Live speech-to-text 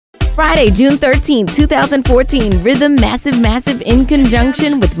Friday, June 13, 2014, Rhythm Massive in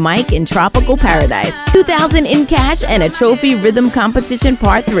conjunction with Mike in Tropical Paradise. $2,000 in cash and a trophy rhythm competition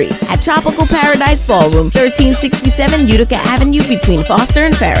part 3 at Tropical Paradise Ballroom, 1367 Utica Avenue between Foster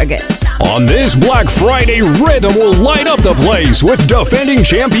and Farragut. On this Black Friday, Rhythm will light up the place with defending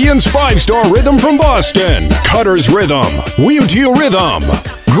champions 5-Star Rhythm from Boston, Cutter's Rhythm, WU2 Rhythm,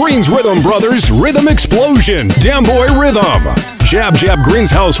 Green's Rhythm Brothers Rhythm Explosion, Damn Boy Rhythm, Jab Green's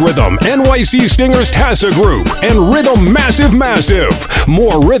House Rhythm, NYC Stingers Tassa Group, and Rhythm Massive.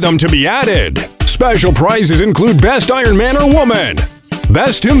 More rhythm to be added. Special prizes include Best Iron Man or Woman,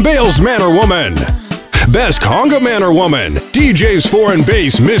 Best Tim Bales Man or Woman, Best Conga Man or Woman, DJs Foreign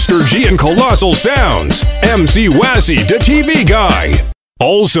Bass Mr. G and Colossal Sounds, MC Wassy the TV Guy.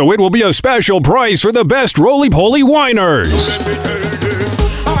 Also, it will be a special prize for the best roly-poly whiners.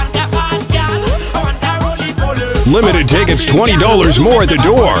 Limited tickets $20 more at the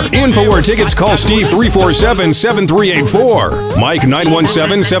door. Info or tickets, call Steve 347-7384, Mike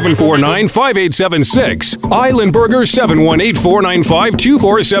 917-749-5876, Island Burger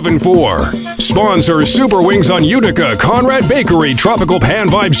 718-495-2474. Sponsor Super Wings on Utica, Conrad Bakery, Tropical Pan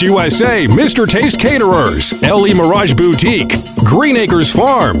Vibes USA, Mr. Taste Caterers, LE Mirage Boutique, Green Acres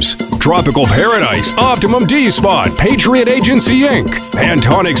Farms, Tropical Paradise, Optimum D Spot, Patriot Agency Inc.,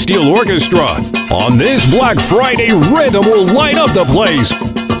 Pantonic Steel Orchestra. On this Black Friday, Rhythm will light up the place.